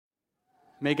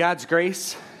May God's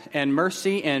grace and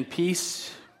mercy and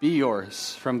peace be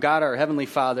yours from God our Heavenly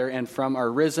Father and from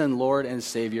our risen Lord and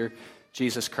Savior,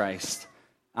 Jesus Christ.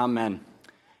 Amen.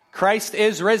 Christ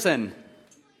is risen.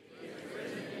 He is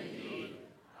risen indeed.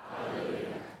 Hallelujah.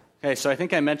 Okay, so I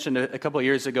think I mentioned a couple of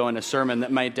years ago in a sermon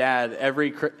that my dad,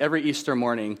 every Easter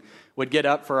morning, would get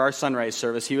up for our sunrise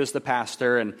service. He was the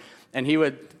pastor, and he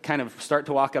would kind of start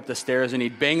to walk up the stairs, and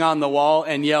he'd bang on the wall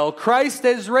and yell, "Christ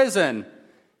is risen!"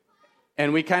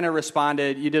 And we kind of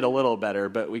responded, "You did a little better,"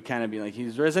 but we kind of be like,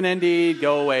 "He's risen indeed,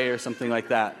 go away," or something like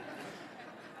that.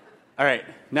 All right,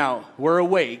 now, we're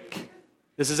awake.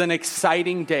 This is an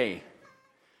exciting day.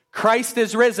 Christ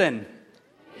is risen.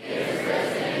 He is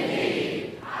risen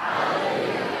indeed.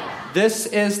 Hallelujah. This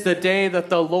is the day that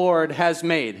the Lord has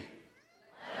made.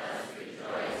 Let us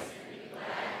rejoice and be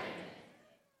glad in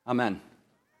it. Amen.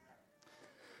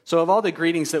 So of all the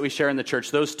greetings that we share in the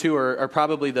church, those two are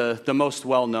probably the most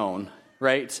well-known,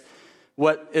 right?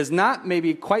 What is not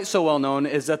maybe quite so well-known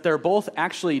is that they're both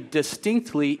actually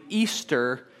distinctly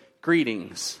Easter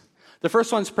greetings. The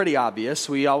first one's pretty obvious.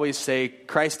 We always say,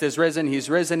 Christ is risen, he's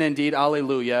risen indeed,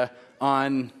 alleluia,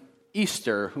 on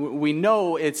Easter. We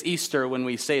know it's Easter when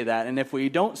we say that, and if we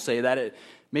don't say that, it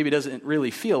maybe doesn't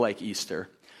really feel like Easter.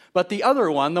 But the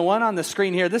other one, the one on the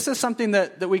screen here, this is something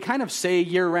that we kind of say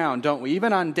year-round, don't we?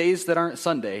 Even on days that aren't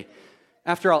Sunday.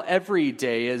 After all, every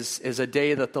day is a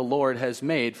day that the Lord has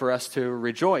made for us to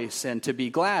rejoice and to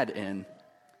be glad in.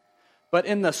 But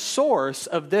in the source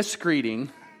of this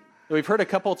greeting, that we've heard a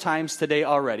couple times today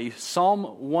already, Psalm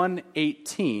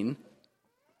 118,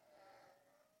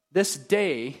 this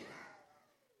day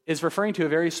is referring to a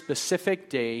very specific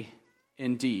day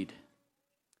indeed.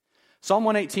 Psalm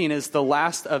 118 is the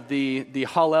last of the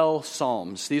Hallel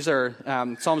Psalms. These are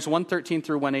Psalms 113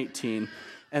 through 118,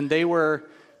 and they were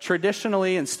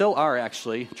traditionally, and still are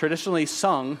actually, traditionally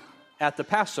sung at the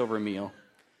Passover meal.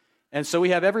 And so we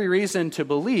have every reason to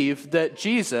believe that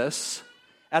Jesus,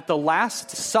 at the Last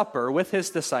Supper with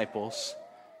his disciples,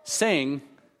 sang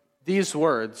these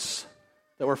words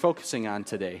that we're focusing on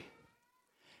today.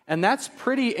 And that's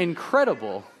pretty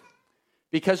incredible,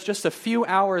 because just a few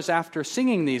hours after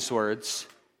singing these words,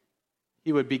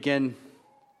 he would begin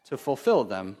to fulfill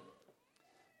them.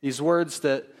 These words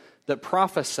that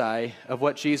prophesy of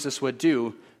what Jesus would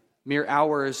do mere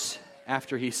hours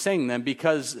after he sang them,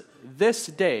 because this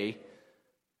day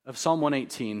of Psalm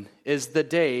 118 is the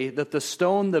day that the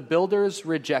stone the builders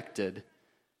rejected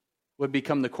would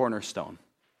become the cornerstone.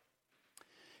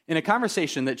 In a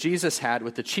conversation that Jesus had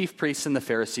with the chief priests and the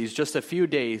Pharisees just a few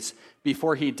days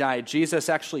before he died, Jesus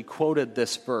actually quoted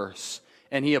this verse,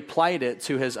 and he applied it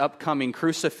to his upcoming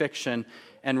crucifixion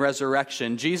and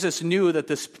resurrection. Jesus knew that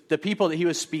the people that he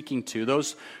was speaking to,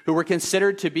 those who were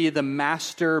considered to be the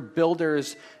master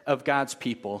builders of God's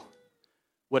people,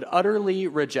 would utterly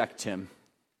reject him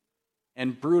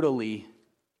and brutally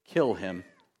kill him.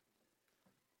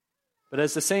 But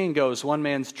as the saying goes, one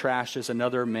man's trash is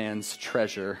another man's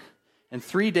treasure. And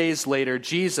 3 days later,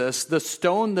 Jesus, the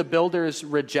stone the builders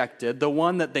rejected, the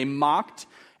one that they mocked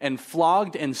and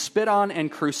flogged and spit on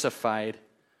and crucified,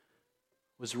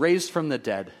 was raised from the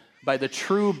dead by the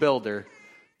true builder,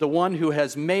 the one who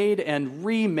has made and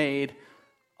remade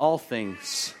all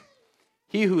things.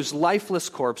 He whose lifeless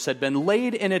corpse had been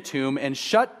laid in a tomb and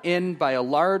shut in by a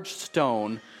large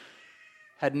stone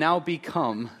had now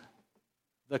become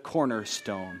the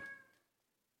cornerstone,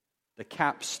 the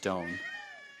capstone.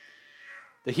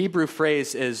 The Hebrew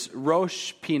phrase is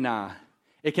Rosh Pinah.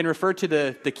 It can refer to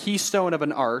the keystone of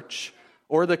an arch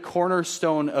or the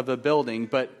cornerstone of a building,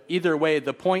 but either way,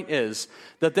 the point is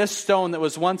that this stone that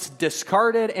was once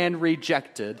discarded and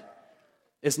rejected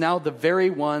is now the very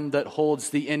one that holds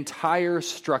the entire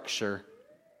structure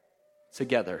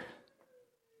together.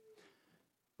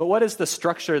 But what is the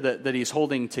structure that he's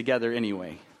holding together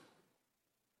anyway?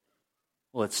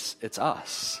 Well, it's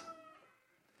us.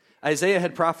 Isaiah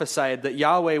had prophesied that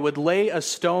Yahweh would lay a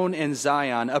stone in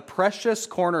Zion, a precious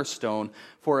cornerstone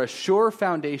for a sure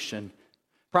foundation,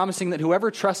 promising that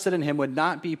whoever trusted in him would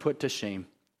not be put to shame.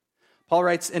 Paul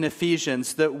writes in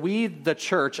Ephesians that we, the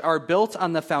church, are built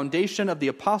on the foundation of the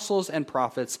apostles and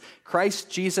prophets, Christ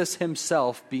Jesus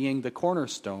himself being the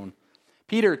cornerstone.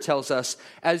 Peter tells us,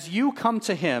 as you come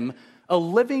to him, a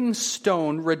living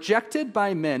stone rejected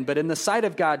by men, but in the sight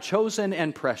of God chosen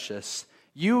and precious,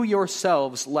 you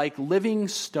yourselves, like living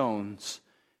stones,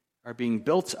 are being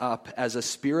built up as a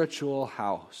spiritual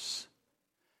house.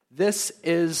 This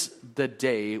is the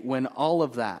day when all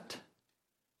of that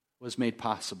was made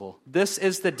possible. This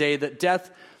is the day that death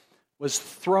was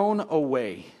thrown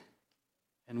away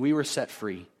and we were set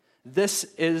free. This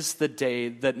is the day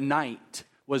that night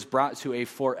was brought to a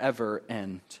forever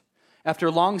end.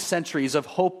 After long centuries of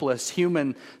hopeless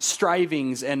human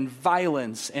strivings and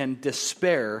violence and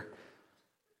despair,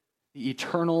 the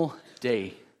eternal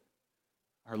day,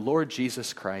 our Lord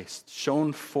Jesus Christ,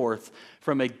 shone forth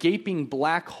from a gaping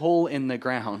black hole in the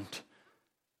ground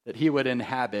that he would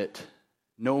inhabit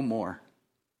no more.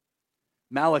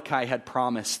 Malachi had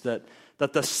promised that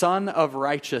the Son of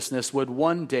Righteousness would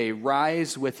one day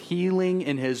rise with healing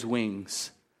in his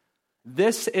wings.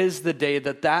 This is the day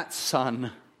that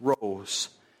sun rose.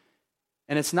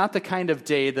 And it's not the kind of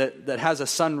day that has a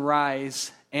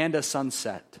sunrise and a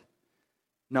sunset.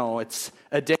 No, it's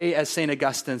a day, as St.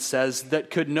 Augustine says,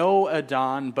 that could know a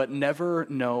dawn but never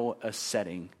know a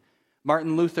setting.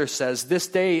 Martin Luther says, this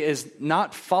day is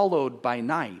not followed by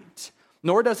night,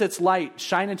 nor does its light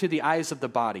shine into the eyes of the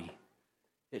body.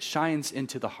 It shines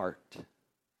into the heart.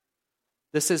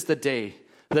 This is the day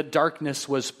that darkness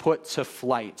was put to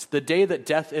flight, the day that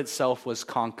death itself was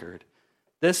conquered.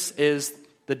 This is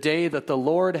the day that the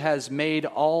Lord has made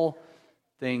all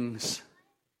things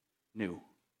new.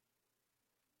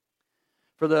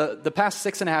 For the past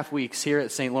 6.5 weeks here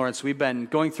at St. Lawrence, we've been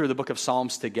going through the book of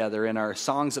Psalms together in our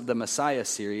Songs of the Messiah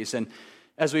series. And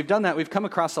as we've done that, we've come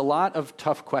across a lot of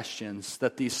tough questions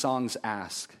that these songs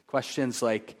ask. Questions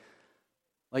like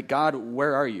God,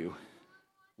 where are you?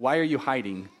 Why are you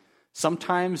hiding?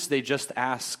 Sometimes they just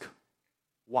ask,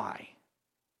 why?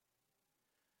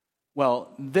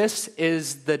 Well, this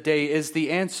is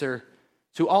the answer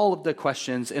to all of the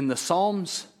questions in the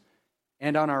Psalms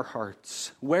and on our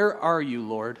hearts. Where are you,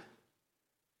 Lord?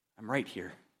 I'm right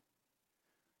here.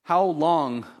 How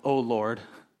long, O Lord?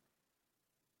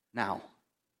 Now.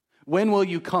 When will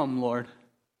you come, Lord?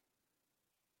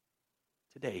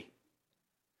 Today.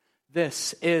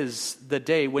 This is the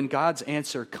day when God's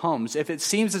answer comes. If it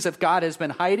seems as if God has been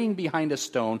hiding behind a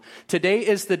stone, today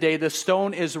is the day the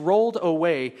stone is rolled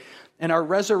away and our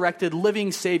resurrected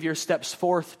living Savior steps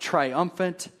forth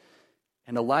triumphant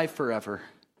and alive forever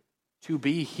to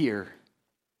be here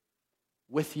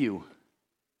with you,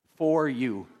 for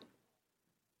you,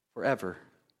 forever.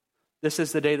 This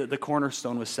is the day that the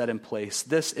cornerstone was set in place.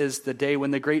 This is the day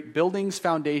when the great building's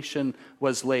foundation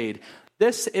was laid.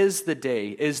 This is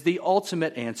the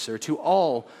ultimate answer to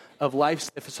all of life's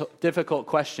difficult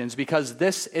questions, because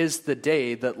this is the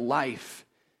day that life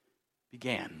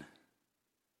began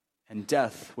and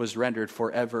death was rendered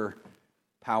forever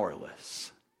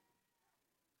powerless.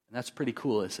 And that's pretty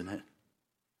cool, isn't it?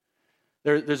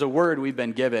 There's a word we've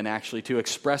been given, actually, to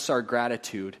express our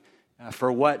gratitude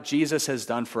for what Jesus has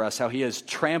done for us, how he has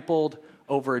trampled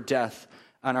over death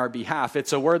on our behalf.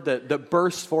 It's a word that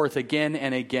bursts forth again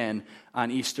and again on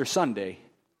Easter Sunday.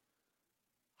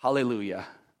 Hallelujah.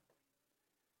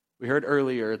 We heard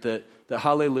earlier that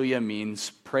hallelujah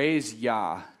means praise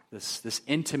Yah, this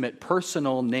intimate,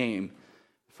 personal name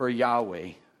for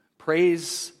Yahweh.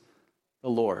 Praise the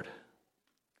Lord.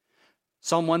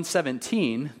 Psalm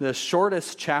 117, the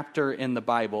shortest chapter in the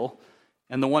Bible,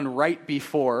 and the one right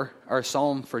before our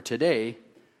psalm for today,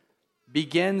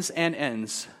 begins and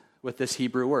ends with this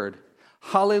Hebrew word.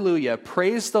 Hallelujah,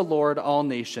 praise the Lord, all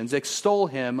nations, extol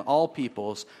him, all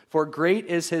peoples, for great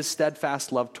is his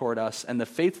steadfast love toward us, and the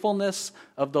faithfulness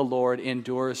of the Lord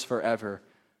endures forever.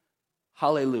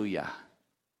 Hallelujah.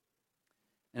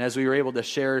 And as we were able to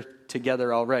share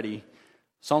together already,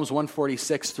 Psalms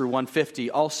 146 through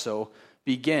 150 also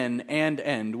begin and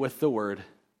end with the word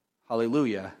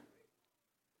hallelujah.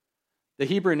 The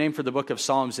Hebrew name for the book of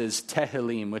Psalms is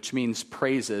Tehillim, which means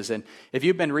praises. And if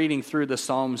you've been reading through the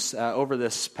Psalms over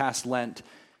this past Lent,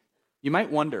 you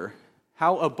might wonder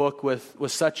how a book with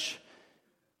such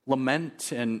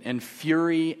lament and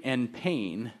fury and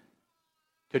pain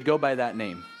could go by that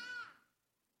name.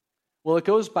 Well, it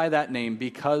goes by that name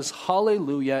because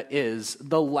hallelujah is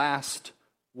the last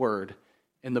word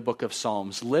in the book of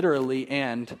Psalms, literally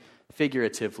and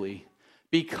figuratively.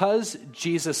 Because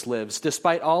Jesus lives,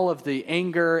 despite all of the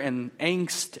anger and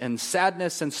angst and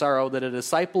sadness and sorrow that a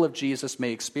disciple of Jesus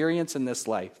may experience in this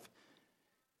life,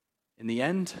 in the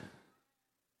end,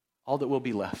 all that will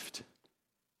be left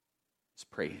is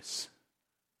praise.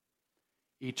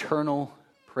 Eternal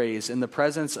praise in the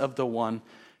presence of the one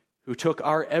who took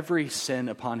our every sin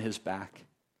upon his back,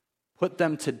 put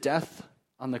them to death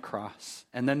on the cross,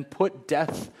 and then put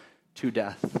death to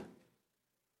death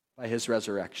by his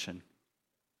resurrection.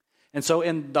 And so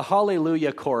in the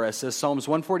Hallelujah chorus, as Psalms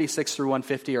 146 through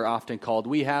 150 are often called,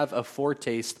 we have a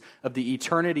foretaste of the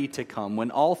eternity to come, when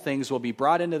all things will be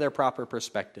brought into their proper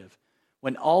perspective,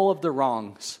 when all of the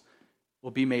wrongs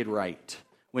will be made right,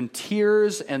 when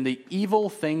tears and the evil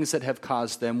things that have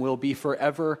caused them will be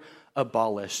forever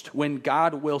abolished, when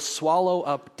God will swallow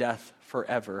up death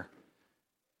forever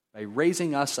by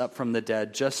raising us up from the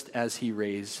dead just as he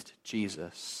raised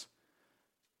Jesus.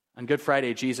 On Good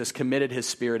Friday, Jesus committed his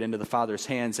spirit into the Father's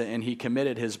hands, and he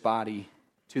committed his body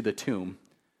to the tomb.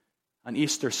 On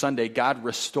Easter Sunday, God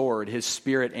restored his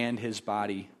spirit and his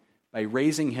body by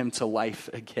raising him to life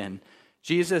again.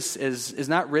 Jesus is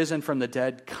not risen from the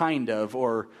dead kind of,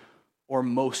 or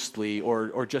mostly,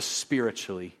 or just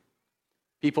spiritually.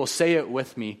 People say it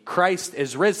with me. Christ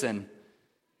is risen.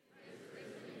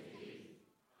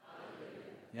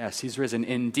 Yes, he's risen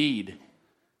indeed.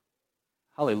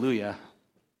 Hallelujah.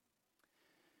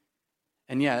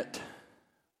 And yet,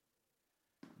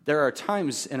 there are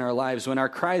times in our lives when our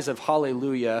cries of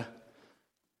hallelujah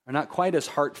are not quite as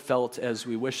heartfelt as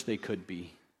we wish they could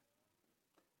be.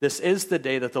 This is the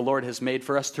day that the Lord has made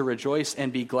for us to rejoice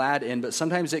and be glad in, but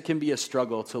sometimes it can be a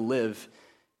struggle to live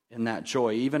in that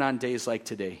joy, even on days like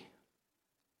today.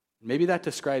 Maybe that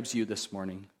describes you this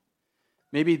morning.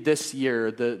 Maybe this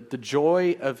year, the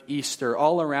joy of Easter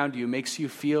all around you makes you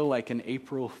feel like an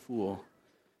April fool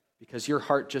because your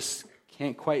heart just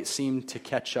can't quite seem to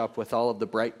catch up with all of the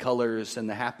bright colors and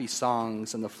the happy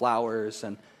songs and the flowers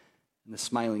and the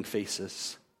smiling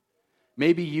faces.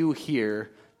 Maybe you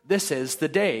hear, this is the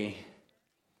day,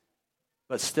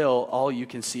 but still all you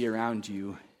can see around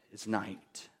you is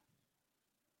night.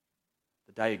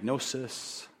 The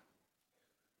diagnosis,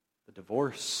 the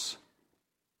divorce,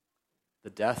 the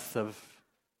death of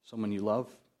someone you love.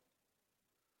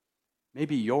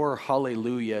 Maybe your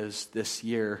hallelujahs this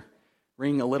year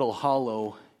ring a little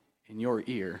hollow in your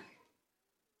ear.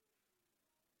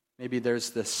 Maybe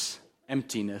there's this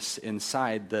emptiness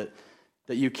inside that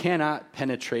you cannot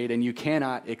penetrate and you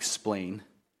cannot explain,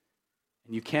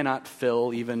 and you cannot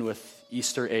fill even with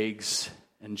Easter eggs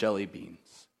and jelly beans.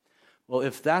 Well,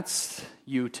 if that's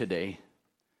you today,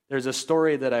 there's a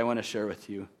story that I want to share with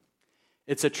you.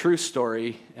 It's a true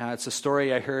story. It's a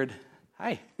story I heard.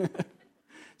 Hi.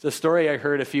 It's a story I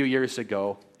heard a few years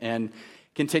ago and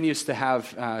continues to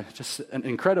have just an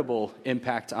incredible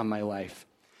impact on my life.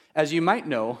 As you might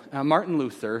know, Martin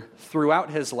Luther, throughout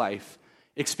his life,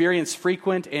 experienced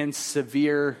frequent and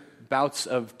severe bouts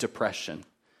of depression.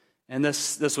 And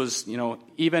this was,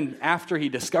 even after he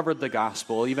discovered the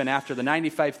gospel, even after the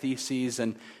 95 Theses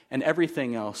and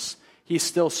everything else, he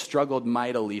still struggled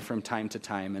mightily from time to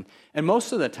time. And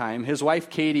most of the time, his wife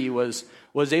Katie was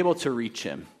able to reach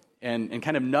him and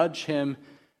kind of nudge him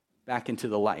back into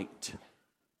the light.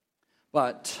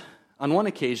 But on one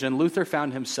occasion, Luther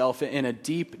found himself in a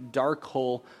deep, dark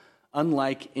hole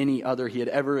unlike any other he had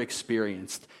ever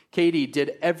experienced. Katie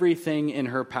did everything in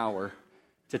her power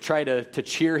to try to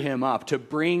cheer him up, to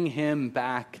bring him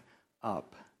back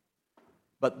up.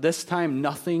 But this time,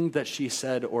 nothing that she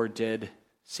said or did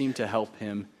seemed to help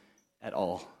him at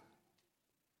all.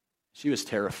 She was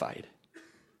terrified.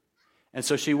 And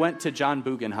so she went to John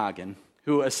Bugenhagen,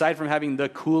 who, aside from having the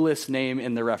coolest name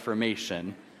in the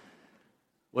Reformation,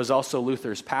 was also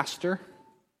Luther's pastor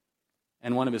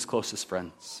and one of his closest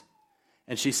friends.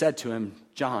 And she said to him,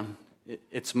 John,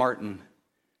 it's Martin.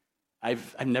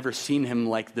 I've never seen him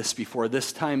like this before.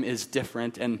 This time is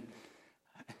different, and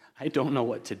I don't know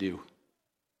what to do.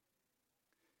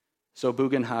 So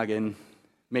Bugenhagen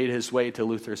made his way to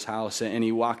Luther's house, and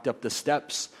he walked up the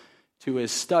steps to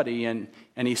his study, and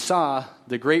he saw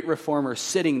the great reformer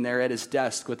sitting there at his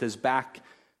desk with his back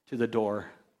to the door.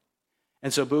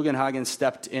 And so Bugenhagen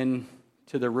stepped into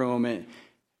the room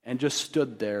and just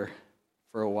stood there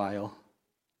for a while.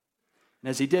 And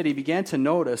as he did, he began to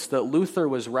notice that Luther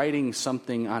was writing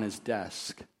something on his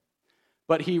desk.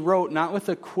 But he wrote not with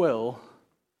a quill,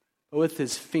 but with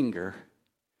his finger,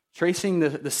 tracing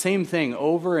the same thing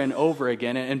over and over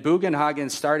again. And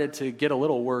Bugenhagen started to get a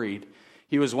little worried.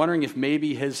 He was wondering if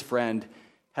maybe his friend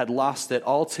had lost it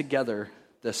altogether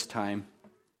this time.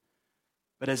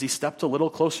 But as he stepped a little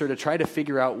closer to try to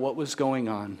figure out what was going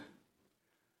on,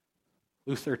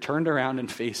 Luther turned around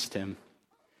and faced him.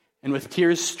 And with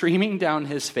tears streaming down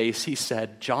his face, he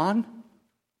said, John,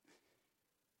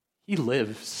 he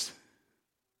lives.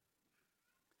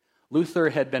 Luther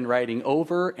had been writing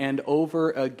over and over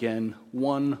again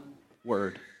one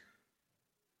word.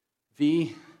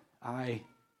 V-I-V-I-T.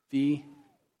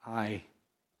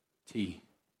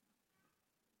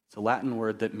 It's a Latin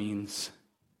word that means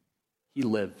he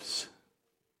lives.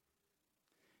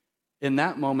 In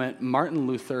that moment, Martin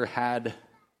Luther had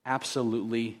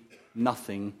absolutely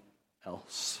nothing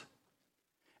else.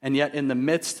 And yet, in the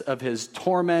midst of his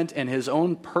torment and his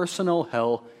own personal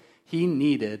hell, he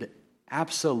needed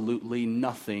absolutely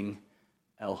nothing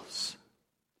else.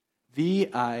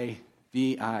 V-I-V-I-T.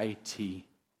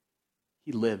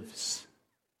 He lives.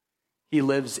 He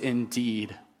lives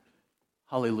indeed.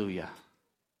 Hallelujah.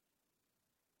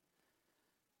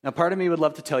 Now, part of me would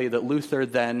love to tell you that Luther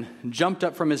then jumped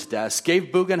up from his desk,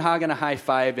 gave Bugenhagen a high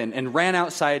five, and ran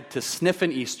outside to sniff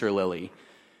an Easter lily.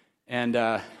 And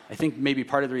I think maybe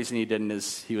part of the reason he didn't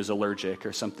is he was allergic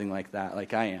or something like that,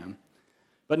 like I am.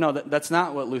 But no, that's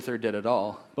not what Luther did at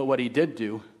all. But what he did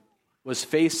do was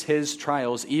face his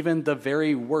trials, even the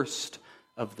very worst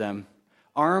of them,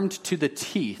 armed to the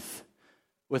teeth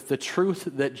with the truth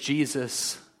that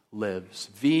Jesus lives.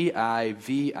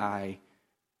 V-I-V-I-T.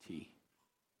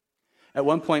 At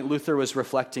one point, Luther was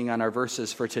reflecting on our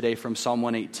verses for today from Psalm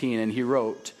 118, and he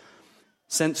wrote,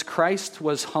 "Since Christ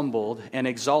was humbled and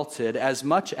exalted as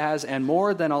much as and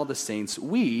more than all the saints,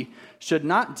 we should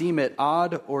not deem it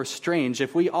odd or strange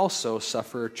if we also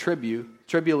suffer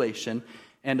tribulation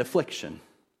and affliction."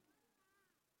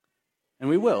 And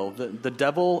we will. The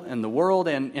devil and the world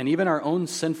and even our own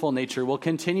sinful nature will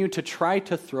continue to try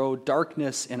to throw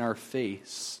darkness in our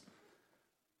face.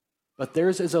 But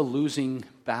theirs is a losing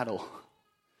battle,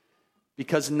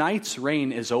 because night's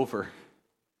reign is over.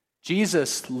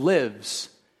 Jesus lives,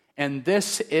 and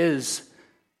this is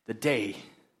the day.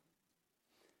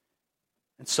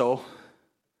 And so,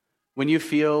 when you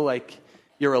feel like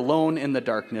you're alone in the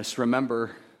darkness,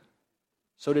 remember,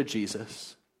 so did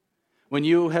Jesus. When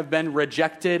you have been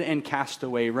rejected and cast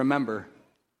away, remember,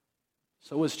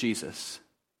 so was Jesus.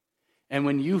 And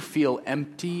when you feel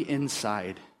empty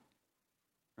inside,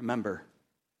 remember,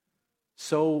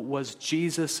 so was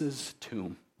Jesus'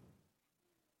 tomb.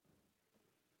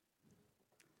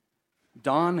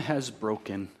 Dawn has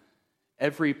broken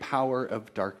every power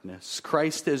of darkness.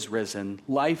 Christ is risen.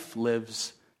 Life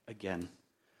lives again.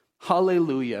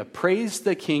 Hallelujah. Praise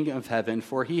the King of heaven,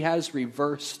 for he has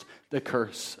reversed the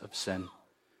curse of sin.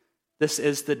 This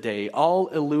is the day, all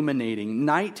illuminating.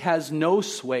 Night has no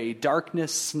sway,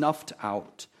 darkness snuffed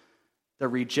out. The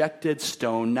rejected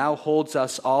stone now holds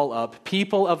us all up.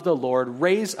 People of the Lord,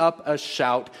 raise up a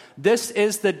shout. This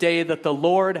is the day that the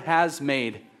Lord has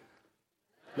made.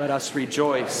 Let us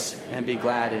rejoice and be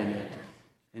glad in it.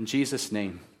 In Jesus'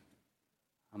 name,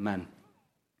 amen.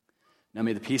 Now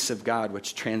may the peace of God,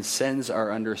 which transcends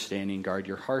our understanding, guard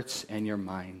your hearts and your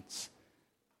minds.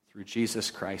 Through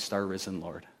Jesus Christ, our risen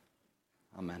Lord.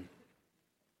 Amen.